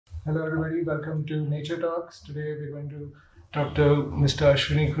Hello everybody, welcome to Nature Talks. Today we're going to talk to Mr.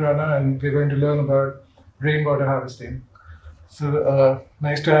 Ashwani Khurana and we're going to learn about rainwater harvesting. So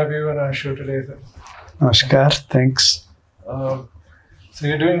nice to have you on our show today, sir. Namaskar, thanks. Uh, so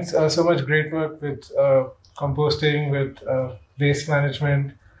you're doing so much great work with composting, with waste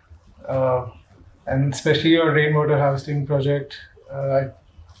management, uh, and especially your rainwater harvesting project.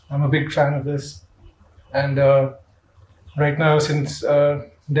 I'm a big fan of this. And right now, since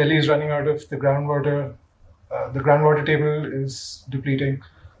Delhi is running out of the groundwater table is depleting.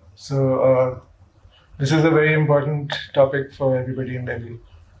 So this is a very important topic for everybody in Delhi.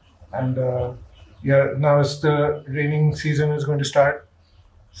 And yeah, now as the raining season is going to start,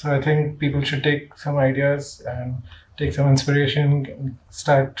 so I think people should take some ideas and take some inspiration, and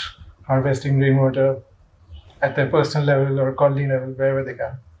start harvesting rainwater at their personal level or colony level, wherever they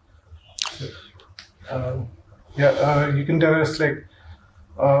can. So, um, yeah, you can tell us like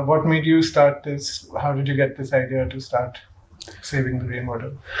what made you start this? How did you get this idea to start saving the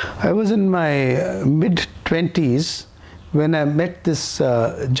rainwater? I was in my mid 20s when I met this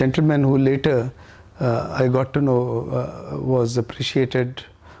gentleman who later I got to know was appreciated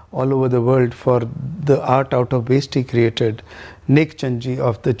all over the world for the art out of waste he created, Nek Chanji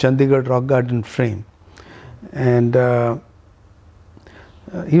of the Chandigarh Rock Garden frame. And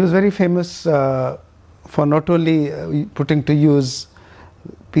he was very famous for not only putting to use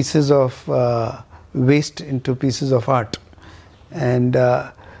pieces of waste into pieces of art. And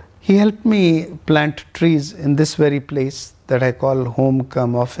he helped me plant trees in this very place that I call home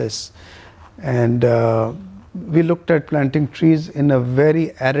come office. And we looked at planting trees in a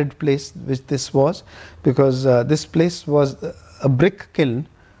very arid place, which this was, because this place was a brick kiln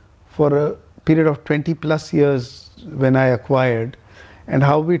for a period of 20 plus years when I acquired, and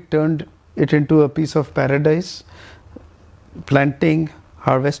how we turned it into a piece of paradise, planting,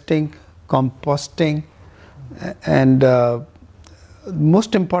 harvesting, composting, and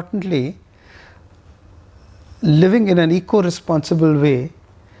most importantly, living in an eco-responsible way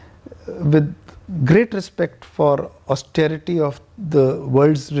with great respect for austerity of the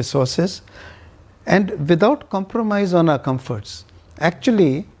world's resources and without compromise on our comforts.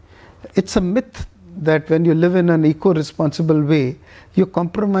 Actually, it's a myth that when you live in an eco-responsible way, you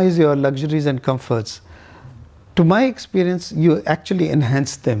compromise your luxuries and comforts. To my experience, you actually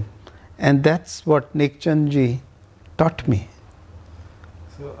enhance them, and that's what Nekchandji taught me.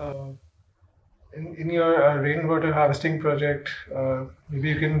 So, in your rainwater harvesting project, maybe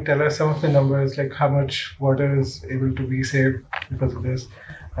you can tell us some of the numbers, like how much water is able to be saved because of this,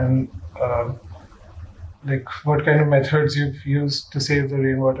 and like what kind of methods you've used to save the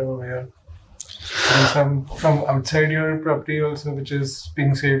rainwater over here, and some from outside your property also, which is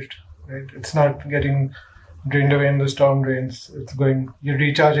being saved, right? It's not getting drained away in the storm drains. It's going, you're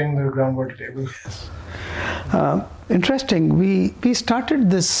recharging the groundwater table. Interesting. We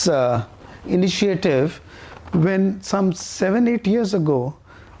started this initiative when some 7-8 years ago.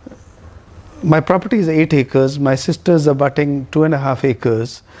 My property is 8 acres. My sister's abutting 2.5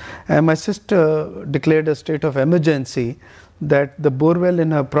 acres, and my sister declared a state of emergency that the borewell in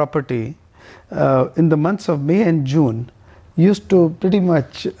her property, in the months of May and June, used to pretty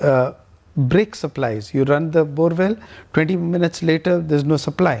much break supplies. You run the borewell, 20 minutes later, there's no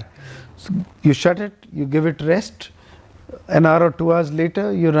supply. So you shut it, you give it rest. An hour or 2 hours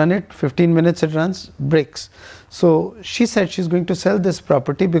later, you run it, 15 minutes it runs, breaks. So she said she's going to sell this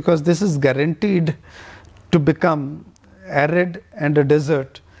property because this is guaranteed to become arid and a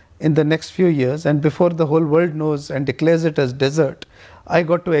desert in the next few years. And before the whole world knows and declares it as desert, I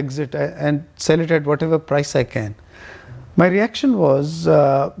got to exit and sell it at whatever price I can. My reaction was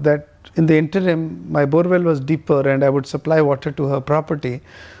that in the interim, my borewell was deeper and I would supply water to her property,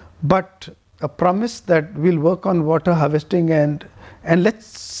 but a promise that we'll work on water harvesting and let's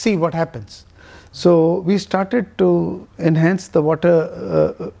see what happens. So we started to enhance the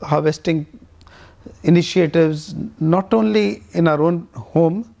water harvesting initiatives, not only in our own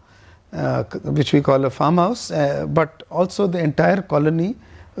home, which we call a farmhouse, but also the entire colony,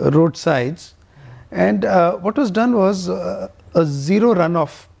 roadsides. And what was done was a zero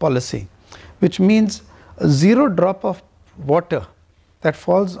runoff policy, which means a zero drop of water that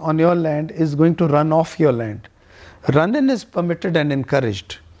falls on your land is going to run off your land. Run-in is permitted and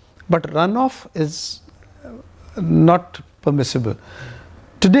encouraged, but runoff is not permissible.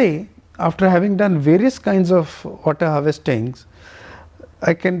 Today, after having done various kinds of water harvestings,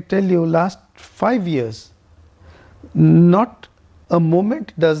 I can tell you last 5 years, not a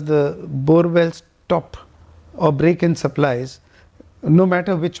moment does the borewell stop or break in supplies, no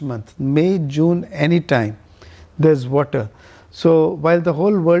matter which month, May, June, any time, there's water. So while the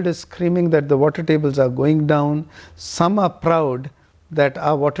whole world is screaming that the water tables are going down, some are proud that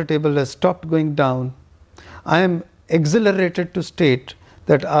our water table has stopped going down. I am exhilarated to state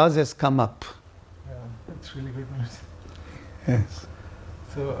that ours has come up. Yeah, that's really good news. Yes.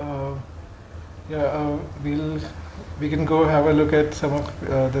 So, we can go have a look at some of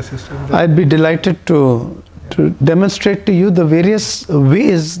the systems. I'd be delighted to demonstrate to you the various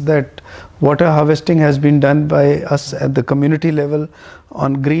ways that water harvesting has been done by us at the community level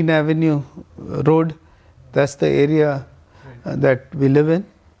on Green Avenue Road. That's the area that we live in,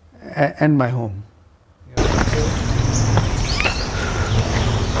 and my home.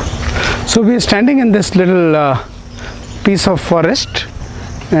 So we are standing in this little piece of forest,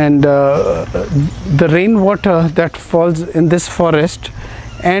 and the rainwater that falls in this forest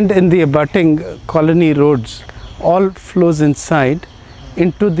and in the abutting colony roads all flows inside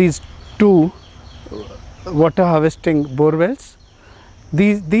into these two water harvesting bore wells.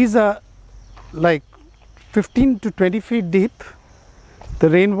 These are like 15 to 20 feet deep. The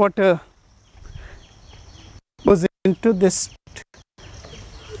rainwater goes into this.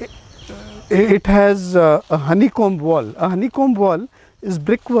 It has a honeycomb wall. A honeycomb wall is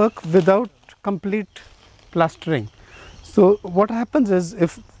brickwork without complete plastering. So what happens is,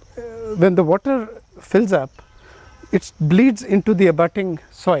 if when the water fills up, it bleeds into the abutting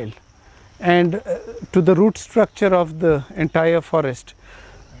soil and to the root structure of the entire forest.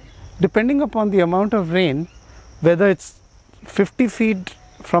 Depending upon the amount of rain, whether it's 50 feet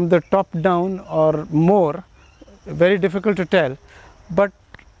from the top down or more, very difficult to tell, but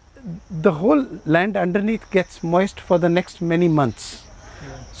the whole land underneath gets moist for the next many months.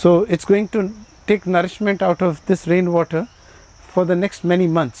 So it's going to take nourishment out of this rainwater for the next many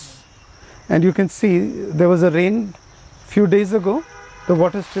months. And you can see there was a rain few days ago. The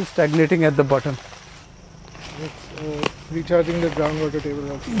water is still stagnating at the bottom. It's recharging the groundwater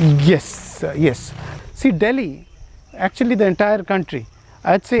table also. Yes, yes. See, Delhi, actually the entire country,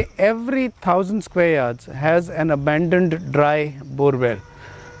 I'd say every 1,000 square yards has an abandoned dry bore well,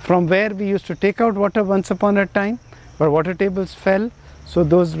 from where we used to take out water once upon a time, but water tables fell, so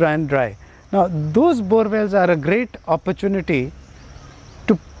those ran dry. Now, those bore wells are a great opportunity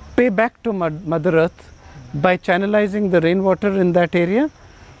to pay back to Mother Earth by channelizing the rainwater in that area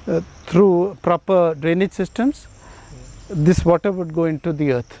through proper drainage systems. This water would go into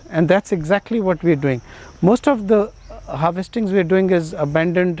the earth, and that's exactly what we're doing. Most of the harvestings we're doing is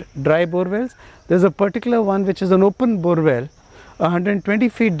abandoned dry bore wells. There's a particular one which is an open bore well, 120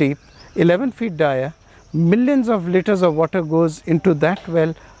 feet deep, 11 feet dia. Millions of liters of water goes into that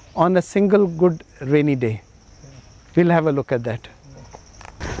well on a single good rainy day. We'll have a look at that.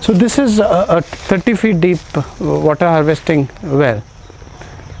 So this is a 30 feet deep water harvesting well.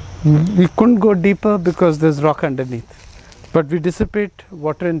 We couldn't go deeper because there's rock underneath, but we dissipate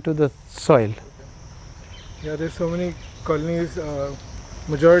water into the soil. Yeah, there's so many colonies.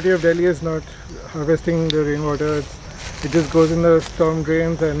 Majority of Delhi is not harvesting the rainwater. It just goes in the storm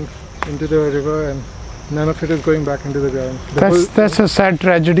drains and into the river, and none of it is going back into the ground. That's a sad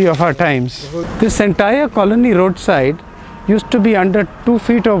tragedy of our times. This entire colony roadside used to be under 2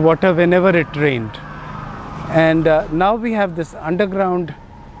 feet of water whenever it rained, and now we have this underground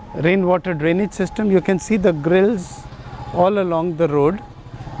rainwater drainage system. You can see the grills all along the road,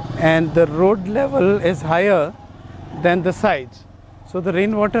 and the road level is higher than the sides, so the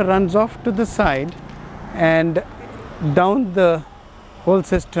rainwater runs off to the side and down the whole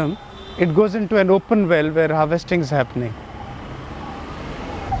system. It goes into an open well where harvesting is happening.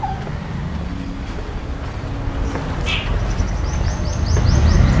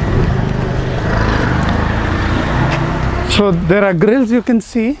 So there are grills, you can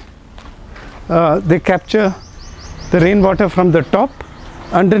see. They capture the rainwater from the top.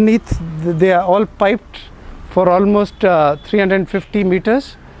 Underneath, they are all piped for almost 350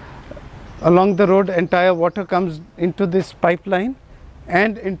 meters. Along the road, entire water comes into this pipeline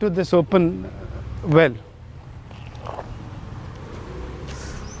and into this open well.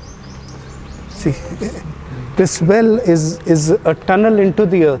 See, this well is a tunnel into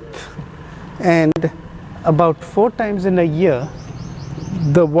the earth, and about 4 times in a year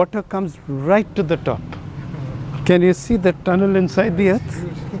the water comes right to the top. Can you see the tunnel inside the earth?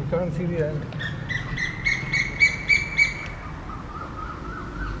 You can't see the end.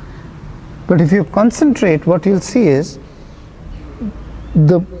 But if you concentrate, what you'll see is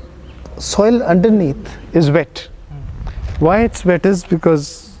the soil underneath is wet. Why it's wet is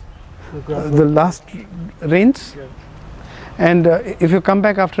because the last rains, and if you come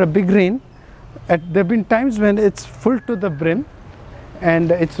back after a big rain, there have been times when it's full to the brim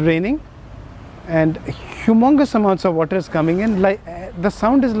and it's raining, and humongous amounts of water is coming in. Like the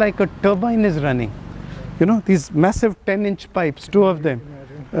sound is like a turbine is running. You know, these massive 10-inch pipes, two of them,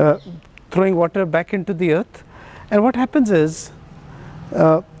 throwing water back into the earth. And what happens is,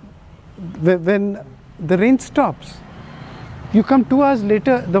 when the rain stops, you come 2 hours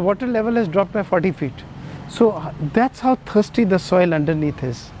later, the water level has dropped by 40 feet. So that's how thirsty the soil underneath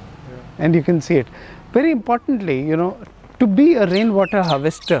is. Yeah. And you can see it. Very importantly, you know, to be a rainwater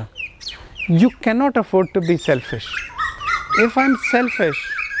harvester, you cannot afford to be selfish. If I'm selfish,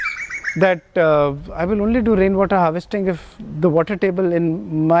 that I will only do rainwater harvesting if the water table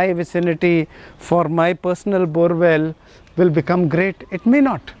in my vicinity for my personal bore well will become great, it may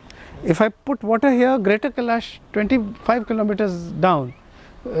not. If I put water here, Greater Kailash 25 kilometers down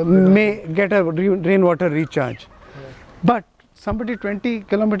may get a rainwater recharge. But somebody 20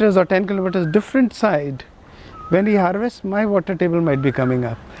 kilometers or 10 kilometers different side, when he harvests, my water table might be coming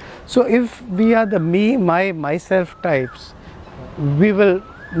up. So if we are the me, my, myself types, we will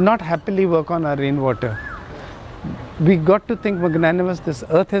not happily work on our rainwater. We got to think magnanimous. This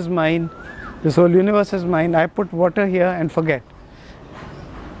earth is mine, this whole universe is mine. I put water here and forget.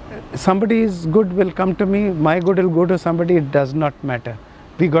 Somebody's good will come to me, my good will go to somebody, it does not matter.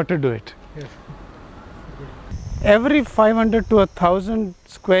 We got to do it. Yes. Every 500 to 1,000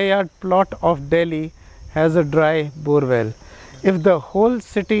 square yard plot of Delhi has a dry bore well. If the whole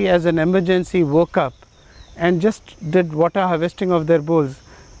city as an emergency woke up and just did water harvesting of their bowls,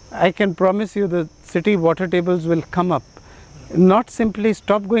 I can promise you the city water tables will come up. Not simply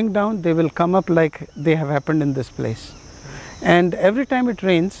stop going down, they will come up like they have happened in this place. And every time it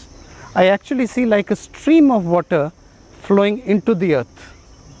rains, I actually see like a stream of water flowing into the earth.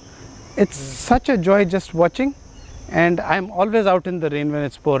 It's such a joy just watching, and I'm always out in the rain when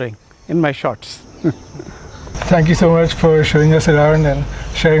it's pouring in my shorts. Thank you so much for showing us around and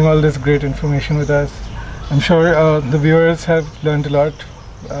sharing all this great information with us. I'm sure the viewers have learned a lot.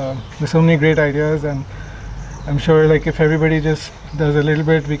 There's so many great ideas, and I'm sure like if everybody just does a little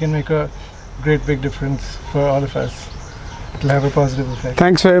bit, we can make a great big difference for all of us. It'll have a positive effect.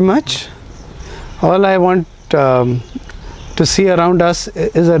 Thanks very much. All I want to see around us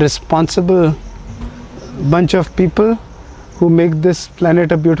is a responsible bunch of people who make this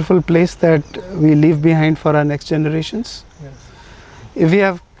planet a beautiful place that we leave behind for our next generations. Yes. If we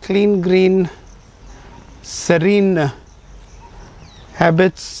have clean, green, serene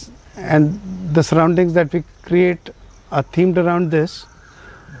habits and the surroundings that we create are themed around this,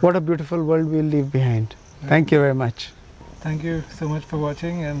 what a beautiful world we'll leave behind. Thank you very much. Thank you so much for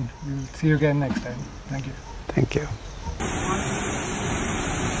watching, and we'll see you again next time. Thank you. Thank you.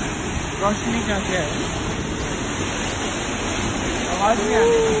 रोशनी का क्या है? आवाज नहीं आ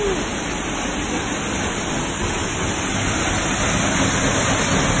रही।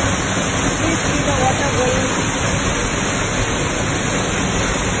 Please see the water going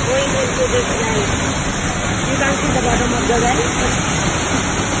into this well. You can't see the bottom of the well, but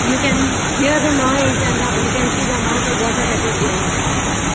you can hear the noise and the